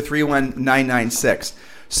to 31996.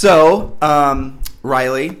 So,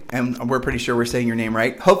 Riley, and we're pretty sure we're saying your name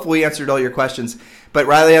right. Hopefully we answered all your questions. But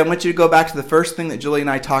Riley, I want you to go back to the first thing that Julie and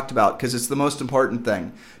I talked about because it's the most important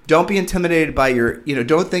thing. Don't be intimidated by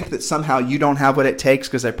don't think that somehow you don't have what it takes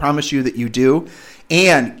because I promise you that you do.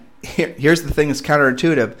 And here's the thing that's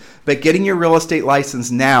counterintuitive, but getting your real estate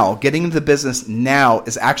license now, getting into the business now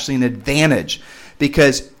is actually an advantage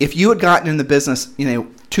because if you had gotten in the business,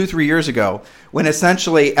 2-3 years ago, when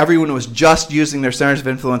essentially everyone was just using their centers of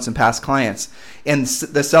influence and past clients, and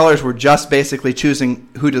the sellers were just basically choosing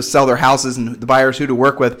who to sell their houses and the buyers who to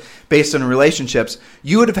work with based on relationships,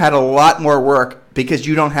 you would have had a lot more work because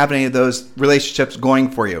you don't have any of those relationships going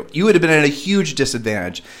for you. You would have been at a huge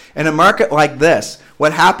disadvantage. In a market like this,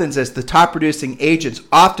 what happens is the top producing agents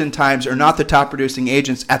oftentimes are not the top producing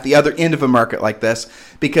agents at the other end of a market like this,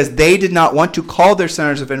 because they did not want to call their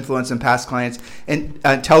centers of influence and past clients and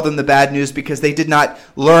tell them the bad news, because they did not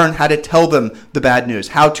learn how to tell them the bad news,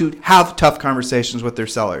 how to have tough conversations with their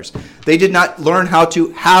sellers. They did not learn how to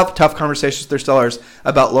have tough conversations with their sellers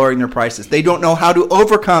about lowering their prices. They don't know how to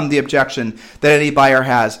overcome the objection that any buyer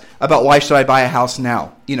has about, why should I buy a house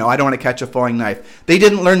now? I don't want to catch a falling knife. They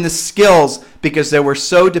didn't learn the skills because they were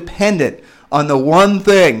so dependent on the one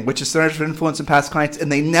thing, which is centers of influence and past clients, and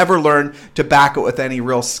they never learned to back it with any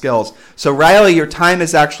real skills. So Riley, your time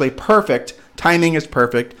is actually perfect. Timing is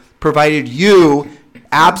perfect, provided you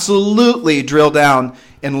absolutely drill down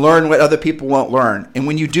and learn what other people won't learn. And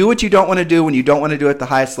when you do what you don't want to do, when you don't want to do it at the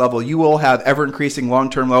highest level, you will have ever-increasing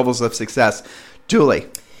long-term levels of success. Julie.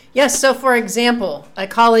 Yes, so for example, a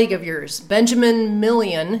colleague of yours, Benjamin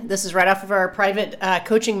Millian, this is right off of our private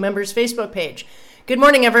coaching members Facebook page. Good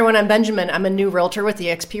morning, everyone. I'm Benjamin. I'm a new realtor with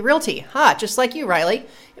eXp Realty. Just like you, Riley.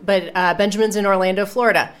 But Benjamin's in Orlando,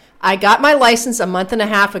 Florida. I got my license a month and a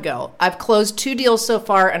half ago. I've closed 2 deals so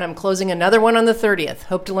far, and I'm closing another one on the 30th.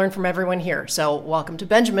 Hope to learn from everyone here. So welcome to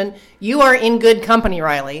Benjamin. You are in good company,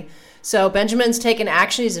 Riley. So Benjamin's taken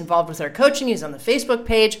action. He's involved with our coaching. He's on the Facebook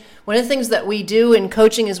page. One of the things that we do in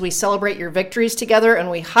coaching is we celebrate your victories together, and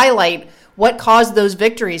we highlight what caused those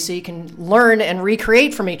victories so you can learn and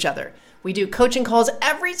recreate from each other. We do coaching calls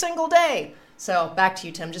every single day. So back to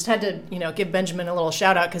you, Tim. Just had to, give Benjamin a little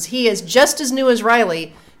shout out because he is just as new as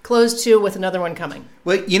Riley, closed 2 with another one coming.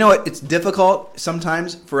 Well, you know what? It's difficult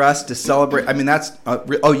sometimes for us to celebrate. I mean, that's,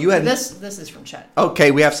 you had... This is from Chet. Okay,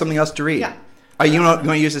 we have something else to read. Yeah. You want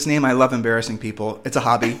to use this name? I love embarrassing people. It's a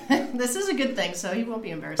hobby. This is a good thing, so you won't be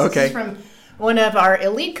embarrassed. Okay. This is from one of our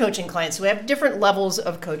elite coaching clients. We have different levels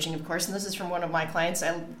of coaching, of course, and this is from one of my clients.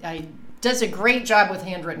 I does a great job with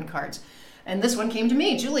handwritten cards. And this one came to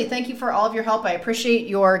me. Julie, thank you for all of your help. I appreciate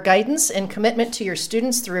your guidance and commitment to your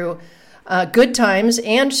students through good times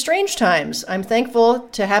and strange times. I'm thankful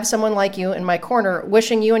to have someone like you in my corner,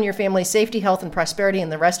 wishing you and your family safety, health, and prosperity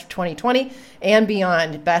in the rest of 2020 and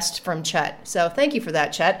beyond. Best, from Chet. So thank you for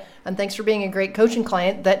that, Chet. And thanks for being a great coaching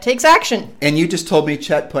client that takes action. And you just told me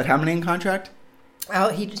Chet put how many in contract?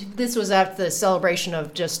 This was at the celebration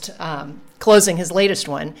of just closing his latest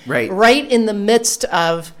one. Right in the midst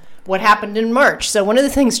of what happened in March. So one of the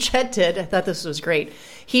things Chet did, I thought this was great.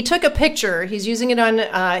 He took a picture, he's using it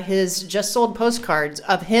on his just sold postcards,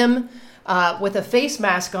 of him with a face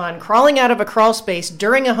mask on, crawling out of a crawl space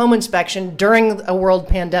during a home inspection during a world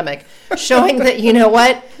pandemic, showing that, you know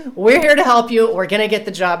what, we're here to help you, we're going to get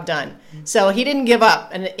the job done. So he didn't give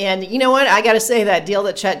up. And you know what, I got to say, that deal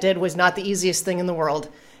that Chet did was not the easiest thing in the world,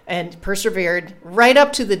 and persevered right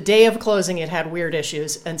up to the day of closing. It had weird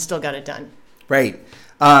issues and still got it done. Right.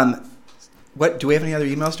 What do we have any other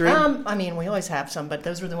emails to read? We always have some, but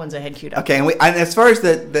those were the ones I had queued up. Okay, and as far as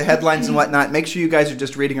the headlines and whatnot, make sure you guys are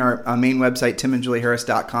just reading our main website,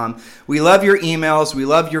 timandjulieharris.com. We love your emails. We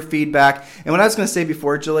love your feedback. And what I was going to say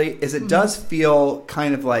before, Julie, is it does feel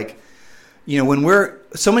kind of like, when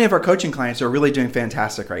so many of our coaching clients are really doing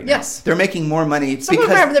fantastic right now. Yes. They're making more money. Some of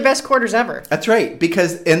them have their best quarters ever. That's right.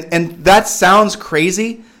 Because, and that sounds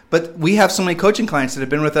crazy, but we have so many coaching clients that have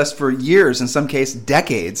been with us for years, in some cases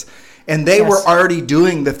decades. And they were already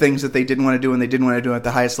doing the things that they didn't want to do, and they didn't want to do at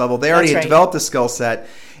the highest level. They already had developed a skill set.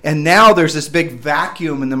 And now there's this big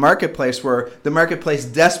vacuum in the marketplace where the marketplace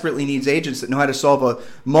desperately needs agents that know how to solve a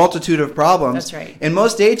multitude of problems. That's right. And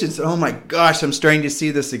most agents, oh my gosh, I'm starting to see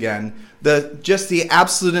this again. Just the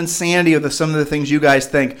absolute insanity of some of the things you guys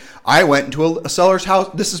think. I went into a seller's house.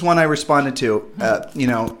 This is one I responded to.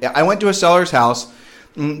 I went to a seller's house.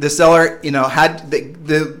 The seller, had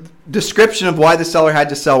the description of why the seller had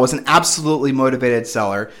to sell was an absolutely motivated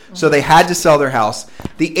seller. So they had to sell their house.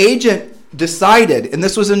 The agent decided, and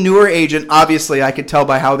this was a newer agent, obviously I could tell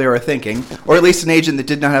by how they were thinking, or at least an agent that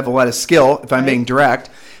did not have a lot of skill, if I'm being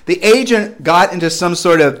direct. The agent got into some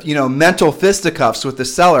sort of, mental fisticuffs with the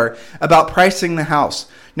seller about pricing the house.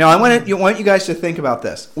 Now, I want you guys to think about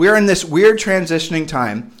this. We're in this weird transitioning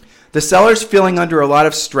time. The seller's feeling under a lot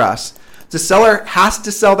of stress. The seller has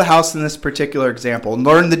to sell the house in this particular example, and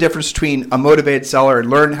learn the difference between a motivated seller and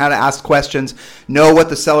learn how to ask questions, know what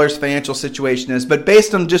the seller's financial situation is. But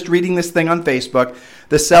based on just reading this thing on Facebook,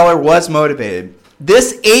 the seller was motivated.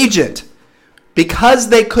 This agent, because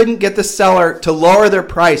they couldn't get the seller to lower their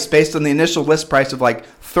price based on the initial list price of like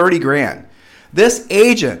 $30,000, this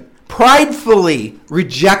agent pridefully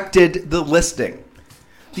rejected the listing.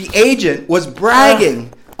 The agent was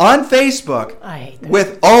bragging on Facebook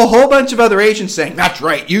with a whole bunch of other agents saying, that's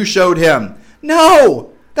right, you showed him.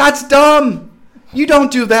 No, that's dumb. You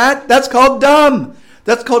don't do that. That's called dumb.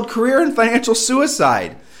 That's called career and financial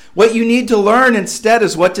suicide. What you need to learn instead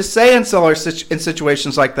is what to say in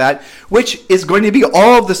situations like that, which is going to be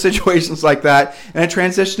all of the situations like that in a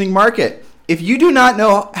transitioning market. If you do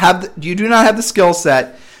not have the skill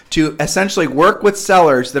set to essentially work with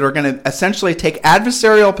sellers that are going to essentially take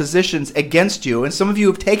adversarial positions against you, and some of you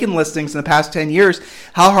have taken listings in the past 10 years,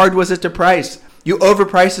 how hard was it to price? You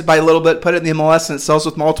overprice it by a little bit, put it in the MLS, and it sells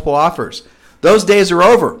with multiple offers. Those days are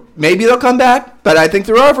over. Maybe they'll come back, but I think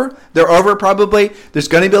they're over. They're over probably. There's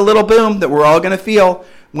going to be a little boom that we're all going to feel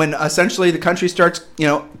when essentially the country starts,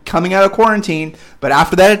 coming out of quarantine. But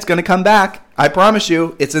after that, it's going to come back. I promise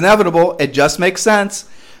you, it's inevitable. It just makes sense.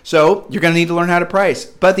 So you're going to need to learn how to price.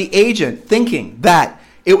 But the agent thinking that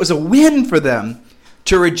it was a win for them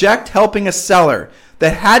to reject helping a seller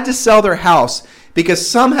that had to sell their house because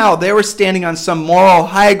somehow they were standing on some moral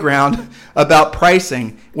high ground about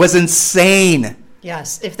pricing was insane.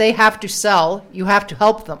 Yes, if they have to sell, you have to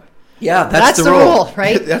help them. Yeah, that's the rule,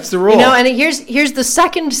 right? That's the rule. And here's the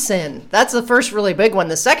second sin. That's the first really big one.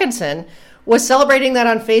 The second sin was celebrating that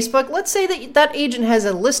on Facebook. Let's say that agent has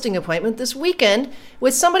a listing appointment this weekend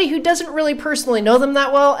with somebody who doesn't really personally know them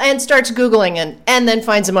that well and starts Googling and then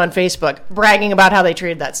finds them on Facebook, bragging about how they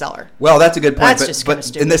treated that seller. Well, that's a good point. That's just but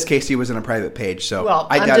stupid. In this case, he was in a private page. So well,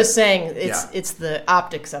 I'm just saying it's the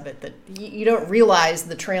optics of it that you don't realize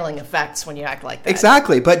the trailing effects when you act like that.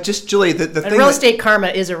 Exactly. But just, Julie, the thing real estate karma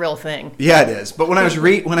is a real thing. Yeah, it is. But when I was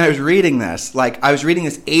reading this, I was reading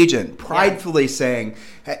this agent pridefully saying,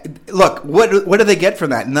 hey, look, what do they get from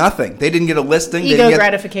that? Nothing. They didn't get a listing. Ego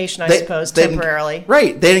gratification, I suppose, temporarily.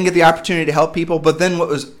 Right. They didn't get the opportunity to help people. But then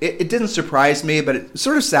it didn't surprise me, but it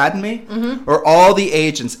sort of saddened me. Mm-hmm. Or all the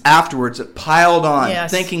agents afterwards that piled on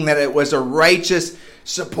thinking that it was a righteous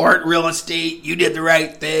support real estate. You did the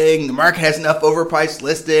right thing. The market has enough overpriced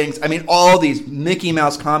listings. I mean, all these Mickey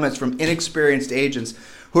Mouse comments from inexperienced agents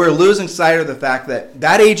who are losing sight of the fact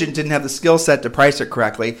that agent didn't have the skill set to price it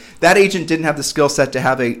correctly. That agent didn't have the skill set to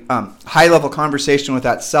have a high-level conversation with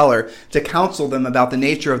that seller to counsel them about the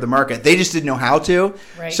nature of the market. They just didn't know how to.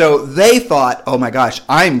 Right. So they thought, oh my gosh,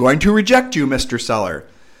 I'm going to reject you, Mr. Seller.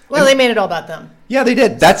 Well, they made it all about them. Yeah, they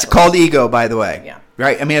did. That's called ego, by the way. Yeah.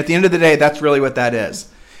 Right? I mean, at the end of the day, that's really what that is.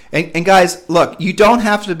 And guys, look, you don't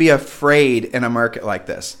have to be afraid in a market like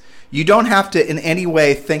this. You don't have to in any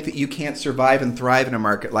way think that you can't survive and thrive in a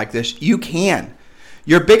market like this. You can.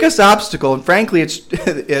 Your biggest obstacle, and frankly, it's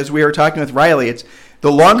as we were talking with Riley, it's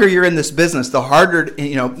the longer you're in this business, the harder,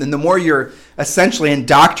 and the more you're essentially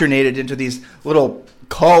indoctrinated into these little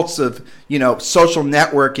cults of, social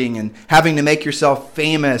networking and having to make yourself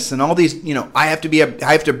famous and all these, I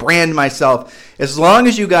have to brand myself. As long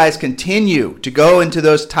as you guys continue to go into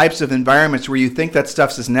those types of environments where you think that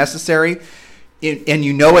stuff is necessary, and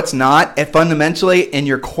it's not, and fundamentally in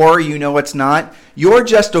your core it's not, you're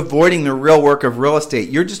just avoiding the real work of real estate.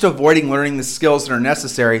 You're just avoiding learning the skills that are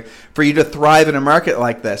necessary for you to thrive in a market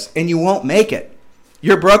like this, and you won't make it.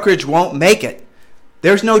 Your brokerage won't make it.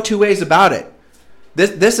 There's no two ways about it.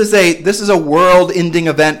 This is a world-ending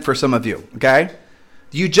event for some of you, okay?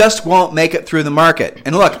 You just won't make it through the market.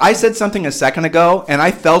 And look, I said something a second ago, and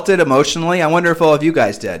I felt it emotionally. I wonder if all of you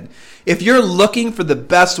guys did. If you're looking for the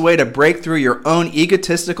best way to break through your own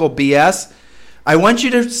egotistical BS, I want you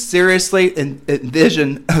to seriously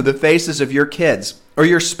envision the faces of your kids or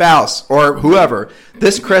your spouse or whoever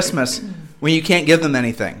this Christmas when you can't give them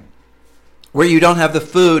anything, where you don't have the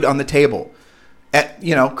food on the table. At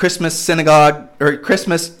Christmas synagogue or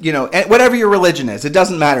Christmas, whatever your religion is, it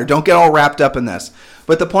doesn't matter. Don't get all wrapped up in this.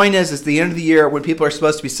 But the point is the end of the year when people are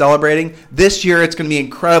supposed to be celebrating, this year it's going to be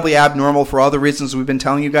incredibly abnormal for all the reasons we've been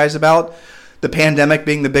telling you guys about. The pandemic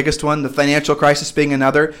being the biggest one, the financial crisis being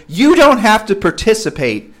another. You don't have to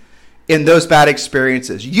participate in those bad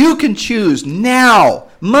experiences. You can choose now,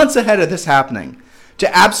 months ahead of this happening,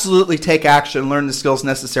 to absolutely take action and learn the skills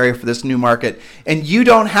necessary for this new market. And you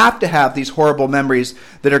don't have to have these horrible memories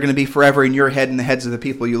that are going to be forever in your head and the heads of the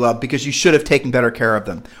people you love because you should have taken better care of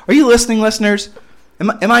them. Are you listening, listeners?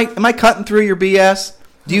 Am I cutting through your BS?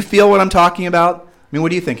 Do you feel what I'm talking about? I mean,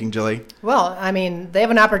 what are you thinking, Julie? Well, I mean, they have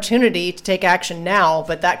an opportunity to take action now,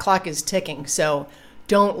 but that clock is ticking. So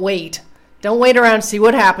don't wait. Don't wait around, see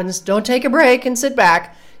what happens. Don't take a break and sit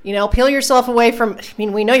back. Peel yourself away from,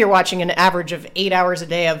 we know you're watching an average of 8 hours a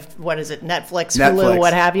day of, Netflix, Hulu,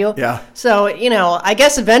 what have you. Yeah. So, I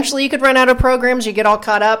guess eventually you could run out of programs, you get all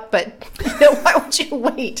caught up, but why would you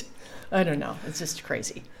wait? I don't know. It's just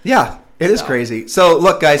crazy. Yeah, it is crazy. So,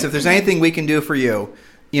 look, guys, if there's anything we can do for you,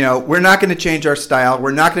 we're not going to change our style.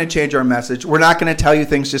 We're not going to change our message. We're not going to tell you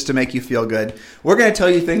things just to make you feel good. We're going to tell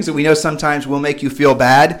you things that we know sometimes will make you feel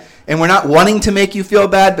bad. And we're not wanting to make you feel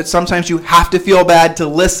bad, but sometimes you have to feel bad to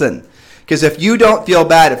listen. Because if you don't feel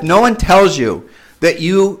bad, if no one tells you that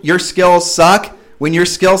your skills suck, when your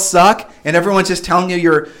skills suck and everyone's just telling you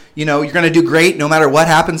you're going to do great no matter what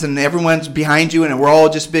happens and everyone's behind you and we're all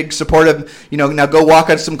just big supportive, now go walk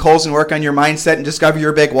on some coals and work on your mindset and discover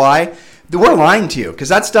your big why. We're lying to you because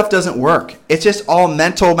that stuff doesn't work. It's just all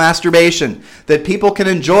mental masturbation that people can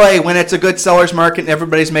enjoy when it's a good seller's market and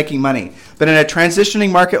everybody's making money. But in a transitioning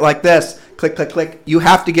market like this, click, click, click, you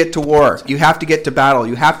have to get to war. You have to get to battle.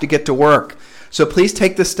 You have to get to work. So please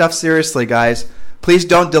take this stuff seriously, guys. Please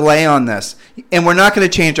don't delay on this. And we're not going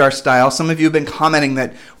to change our style. Some of you have been commenting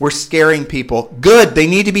that we're scaring people. Good. They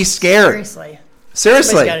need to be scared. Seriously.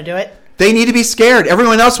 Somebody's got to do it. They need to be scared.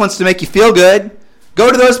 Everyone else wants to make you feel good. Go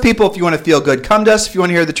to those people if you want to feel good. Come to us if you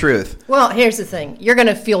want to hear the truth. Well, here's the thing. You're going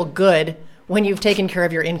to feel good when you've taken care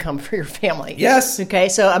of your income for your family. Yes. Okay,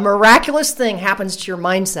 so a miraculous thing happens to your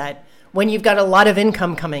mindset when you've got a lot of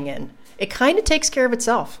income coming in. It kind of takes care of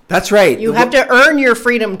itself. That's right. You have to earn your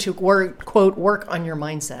freedom to work, quote, work on your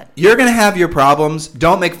mindset. You're going to have your problems.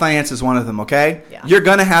 Don't make finances one of them, okay? Yeah.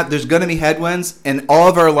 There's going to be headwinds in all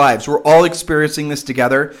of our lives. We're all experiencing this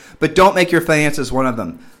together, but don't make your finances one of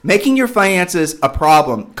them. Making your finances a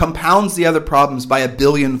problem compounds the other problems by 1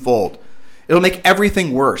 billion-fold. It'll make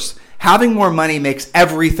everything worse. Having more money makes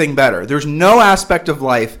everything better. There's no aspect of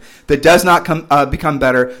life that does not become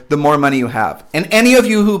better the more money you have. And any of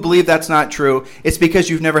you who believe that's not true, it's because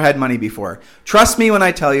you've never had money before. Trust me when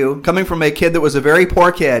I tell you, coming from a kid that was a very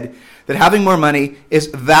poor kid, that having more money is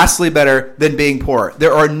vastly better than being poor.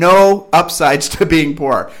 There are no upsides to being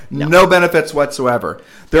poor. No benefits whatsoever.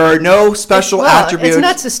 There are no special attributes. It's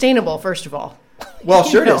not sustainable, first of all. Well,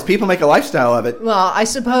 sure it is. People make a lifestyle of it. Well, I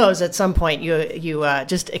suppose at some point you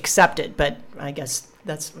just accept it, but I guess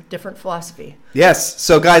that's a different philosophy. Yes.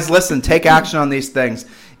 So, guys, listen, take action on these things.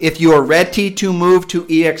 If you are ready to move to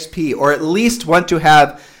EXP or at least want to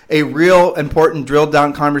have a real important drilled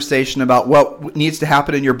down conversation about what needs to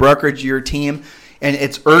happen in your brokerage, your team, and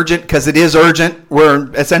it's urgent because it is urgent.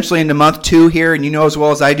 We're essentially into month 2 here, and you know as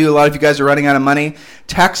well as I do, a lot of you guys are running out of money.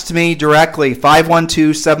 Text me directly,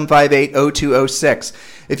 512-758-0206.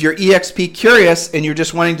 If you're EXP curious and you're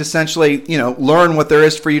just wanting to essentially, learn what there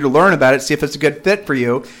is for you to learn about it, see if it's a good fit for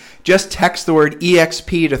you, just text the word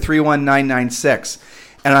EXP to 31996.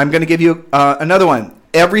 And I'm going to give you another one.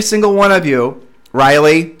 Every single one of you,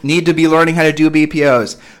 Riley, need to be learning how to do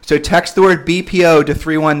BPOs. So text the word BPO to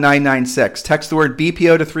 31996. Text the word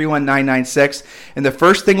BPO to 31996. And the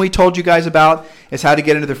first thing we told you guys about is how to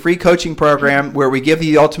get into the free coaching program where we give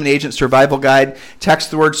you the Ultimate Agent Survival Guide.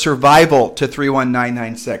 Text the word survival to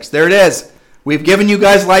 31996. There it is. We've given you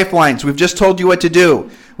guys lifelines. We've just told you what to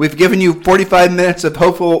do. We've given you 45 minutes of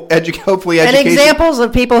hopefully education. And examples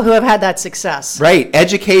of people who have had that success. Right.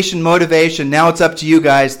 Education, motivation. Now it's up to you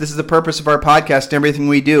guys. This is the purpose of our podcast and everything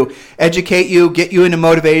we do. Educate you, get you into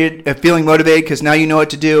feeling motivated because now you know what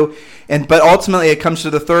to do. But ultimately it comes to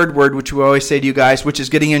the third word, which we always say to you guys, which is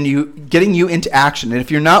getting you into action. And if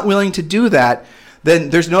you're not willing to do that, then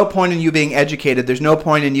there's no point in you being educated. There's no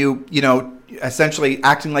point in you, essentially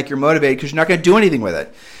acting like you're motivated because you're not going to do anything with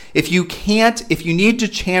it. If you need to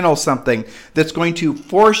channel something that's going to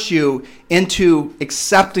force you into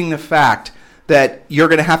accepting the fact that you're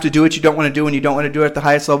going to have to do what you don't want to do and you don't want to do it at the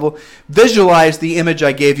highest level, visualize the image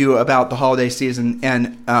I gave you about the holiday season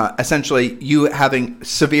and essentially you having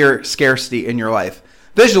severe scarcity in your life.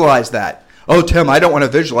 Visualize that. Oh, Tim, I don't want to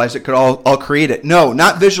visualize it because I'll create it. No,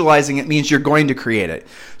 not visualizing it means you're going to create it.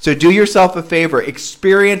 So do yourself a favor.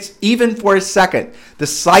 Experience, even for a second, the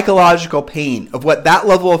psychological pain of what that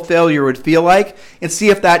level of failure would feel like and see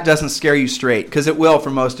if that doesn't scare you straight because it will for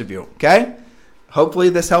most of you, okay? Hopefully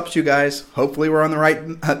this helps you guys. Hopefully we're on the right,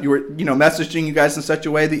 messaging you guys in such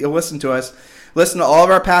a way that you'll listen to us. Listen to all of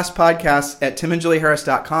our past podcasts at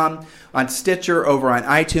timandjulieharris.com, on Stitcher, over on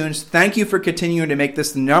iTunes. Thank you for continuing to make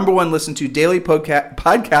this the number one listened to daily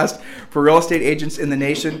podcast for real estate agents in the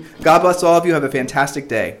nation. God bless all of you. Have a fantastic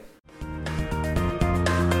day.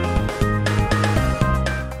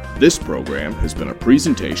 This program has been a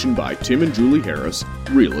presentation by Tim and Julie Harris,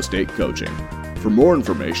 Real Estate Coaching. For more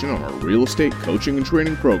information on our real estate coaching and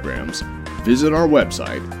training programs, visit our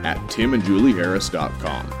website at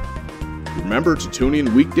timandjulieharris.com. Remember to tune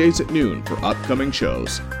in weekdays at noon for upcoming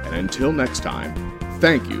shows. And until next time,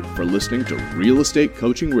 thank you for listening to Real Estate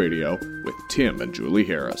Coaching Radio with Tim and Julie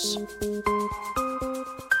Harris.